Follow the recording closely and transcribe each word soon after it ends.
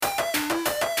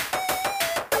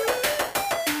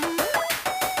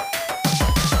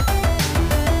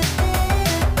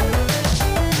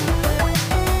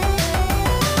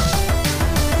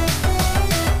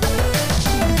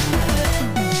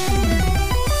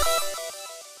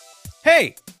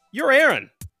Hey, you're Aaron,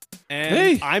 and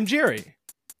Hey. I'm Jerry.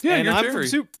 Yeah, and you're I'm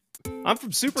Jerry. I'm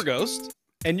from Super Ghost,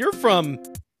 and you're from.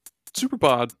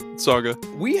 Superpod Saga.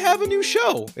 We have a new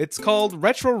show. It's called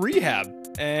Retro Rehab,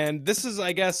 and this is,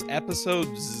 I guess,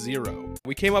 episode 0.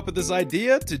 We came up with this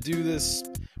idea to do this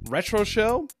retro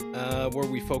show where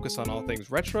we focus on all things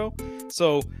retro.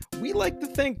 So we like to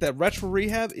think that Retro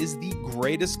Rehab is the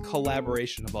greatest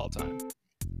collaboration of all time.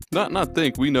 Not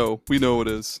think. We know it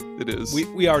is. It is.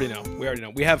 We already know.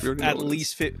 We have at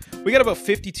least we got about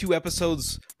 52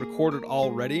 episodes recorded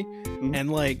already, and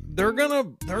like they're gonna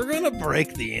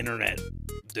break the internet,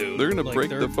 dude. They're gonna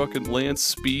break the fucking land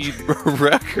speed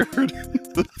record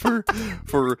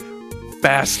for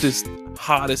fastest,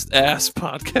 hottest ass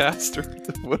podcast or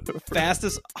whatever.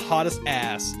 Fastest, hottest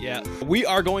ass. Yeah. We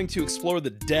are going to explore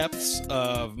the depths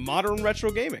of modern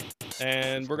retro gaming,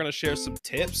 and we're gonna share some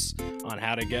tips on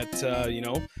how to get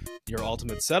your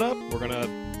ultimate setup. We're gonna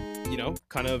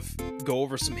kind of go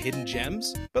over some hidden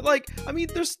gems, but like, I mean,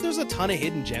 there's a ton of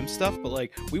hidden gem stuff, but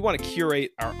like, we want to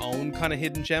curate our own kind of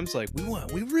hidden gems. Like,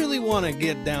 we really want to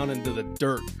get down into the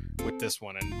dirt with this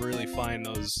one and really find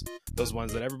those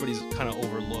ones that everybody's kind of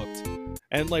overlooked.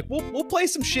 And like, we'll play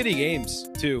some shitty games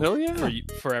too. Hell yeah.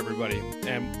 for everybody,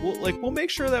 and we'll make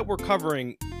sure that we're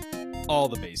covering all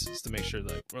the bases to make sure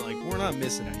that we're not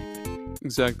missing anything.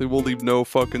 Exactly. We'll leave no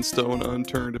fucking stone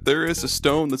unturned. If there is a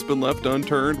stone that's been left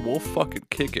unturned, we'll fucking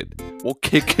kick it. We'll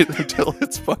kick it until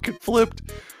it's fucking flipped.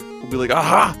 We'll be like,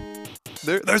 aha!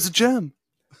 There's a gem.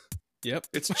 Yep.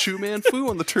 It's Chu Man Fu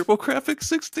on the TurboGrafx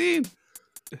 16.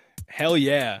 Hell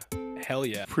yeah.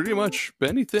 Pretty much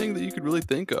anything that you could really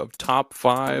think of. Top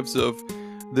 5s of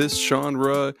this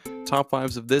genre, top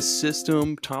 5s of this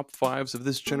system, top 5s of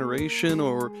this generation,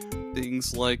 or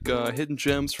things like hidden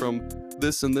gems from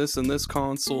this and this and this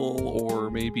console, or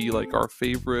maybe like our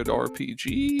favorite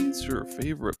RPGs or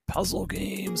favorite puzzle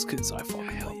games, because I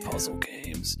fucking love puzzle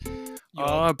games.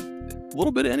 A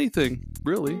little bit of anything,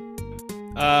 really.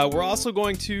 We're also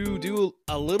going to do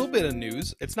a little bit of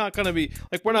news. It's not going to be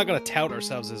like, we're not going to tout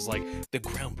ourselves as like the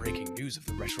groundbreaking news of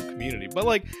the retro community, but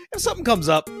like, if something comes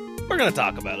up, we're going to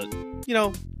talk about it.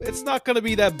 It's not going to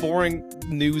be that boring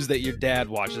news that your dad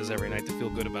watches every night to feel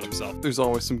good about himself. There's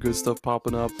always some good stuff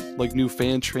popping up, like new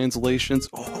fan translations.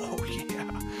 Oh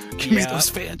yeah, give me those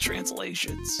fan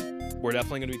translations. We're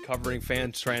definitely going to be covering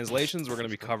fan translations. We're going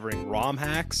to be covering ROM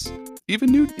hacks.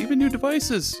 Even new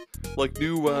devices, like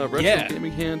new retro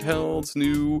gaming handhelds,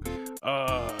 new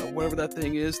whatever that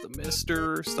thing is, the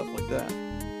Mister, stuff like that.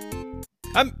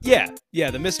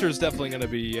 The Mister is definitely going to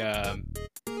be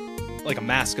like a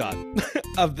mascot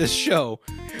of this show.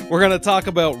 We're going to talk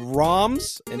about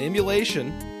ROMs and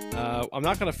emulation. I'm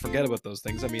not going to forget about those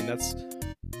things. I mean, that's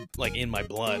like in my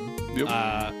blood.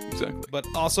 Yep, exactly. But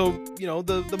also,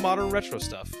 the modern retro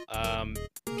stuff.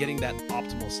 Getting that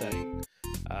optimal setting.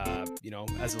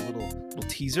 As a little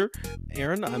teaser,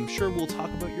 Aaron, I'm sure we'll talk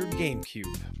about your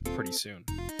GameCube pretty soon.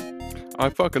 I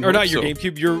fucking or not hope your so.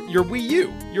 GameCube, your Wii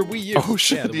U, your Wii U. Oh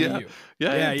shit! Yeah, the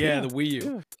Wii U. The Wii U.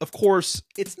 Yeah. Of course,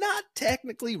 it's not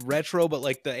technically retro, but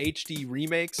like the HD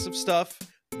remakes of stuff,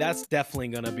 that's definitely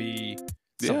gonna be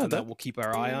something that we'll keep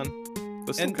our eye on.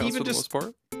 This and even just for the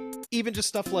most part, even just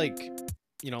stuff like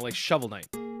like Shovel Knight.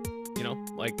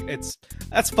 Like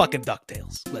that's fucking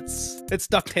DuckTales. It's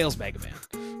DuckTales Mega Man.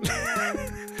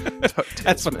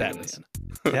 That's what that is.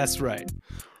 That's right.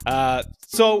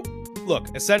 So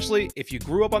look, essentially, if you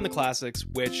grew up on the classics,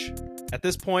 which at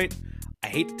this point, I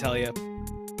hate to tell you,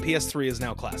 PS3 is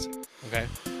now classic. Okay.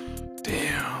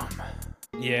 Damn.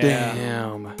 Yeah.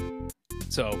 Damn.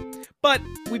 So, but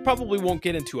we probably won't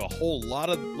get into a whole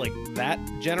lot of like that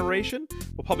generation.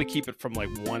 We'll probably keep it from like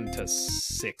 1 to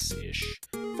 6-ish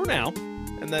for now.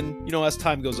 And then, as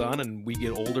time goes on and we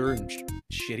get older and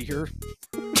shittier,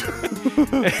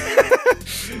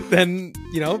 then,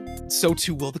 so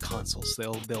too will the consoles.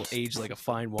 They'll age like a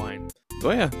fine wine.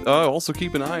 Oh yeah. Also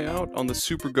keep an eye out on the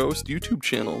Super Ghost YouTube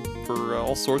channel for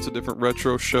all sorts of different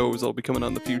retro shows that'll be coming on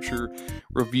in the future.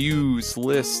 Reviews,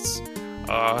 lists.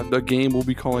 The game we'll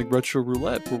be calling Retro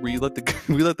Roulette, where we let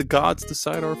the gods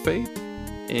decide our fate,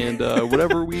 and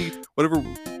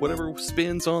whatever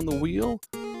spins on the wheel,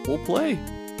 we'll play.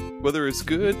 Whether it's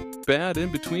good, bad,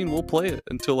 in between, we'll play it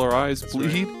until our eyes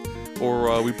bleed, right.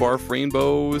 Or we barf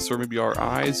rainbows, or maybe our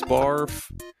eyes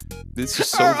barf. This is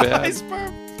so bad.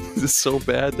 This is so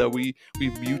bad that we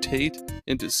mutate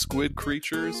into squid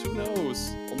creatures. Who knows?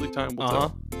 Only time will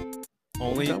tell.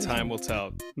 Only time will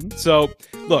tell. So,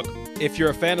 look, if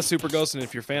you're a fan of Super Ghost and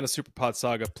if you're a fan of Superpod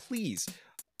Saga, please,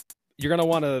 you're going to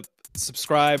want to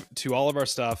subscribe to all of our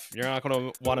stuff. You're not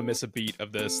going to want to miss a beat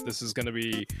of this. This is going to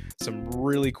be some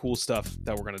really cool stuff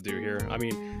that we're going to do here. I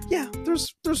mean, yeah,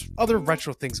 there's other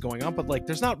retro things going on, but like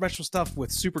there's not retro stuff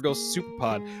with Super Ghost and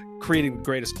Superpod creating the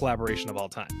greatest collaboration of all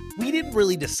time. We didn't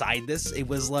really decide this. It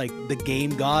was like the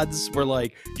game gods were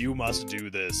like, you must do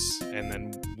this. And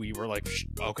then we were like,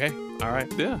 okay, all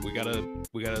right. Yeah. We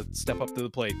gotta step up to the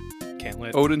plate. Can't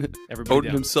let Odin everybody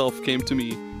down. himself came to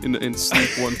me in sleep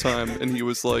one time, and he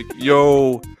was like,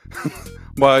 "Yo,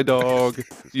 my dog,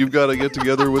 you've got to get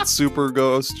together with Super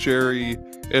Ghost Cherry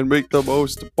and make the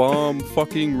most bomb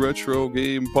fucking retro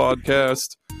game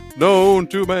podcast known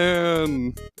to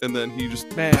man." And then he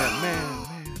just Man.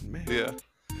 yeah.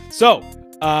 So,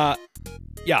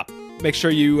 yeah, make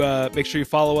sure you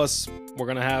follow us. We're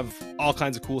gonna have all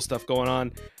kinds of cool stuff going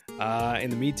on. In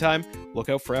the meantime, look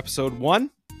out for episode 1.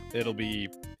 It'll be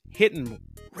hitting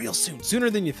real soon, sooner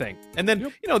than you think. And then,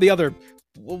 you know, the other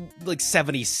like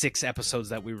 76 episodes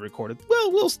that we recorded,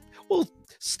 well, we'll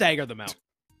stagger them out.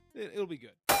 It'll be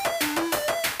good.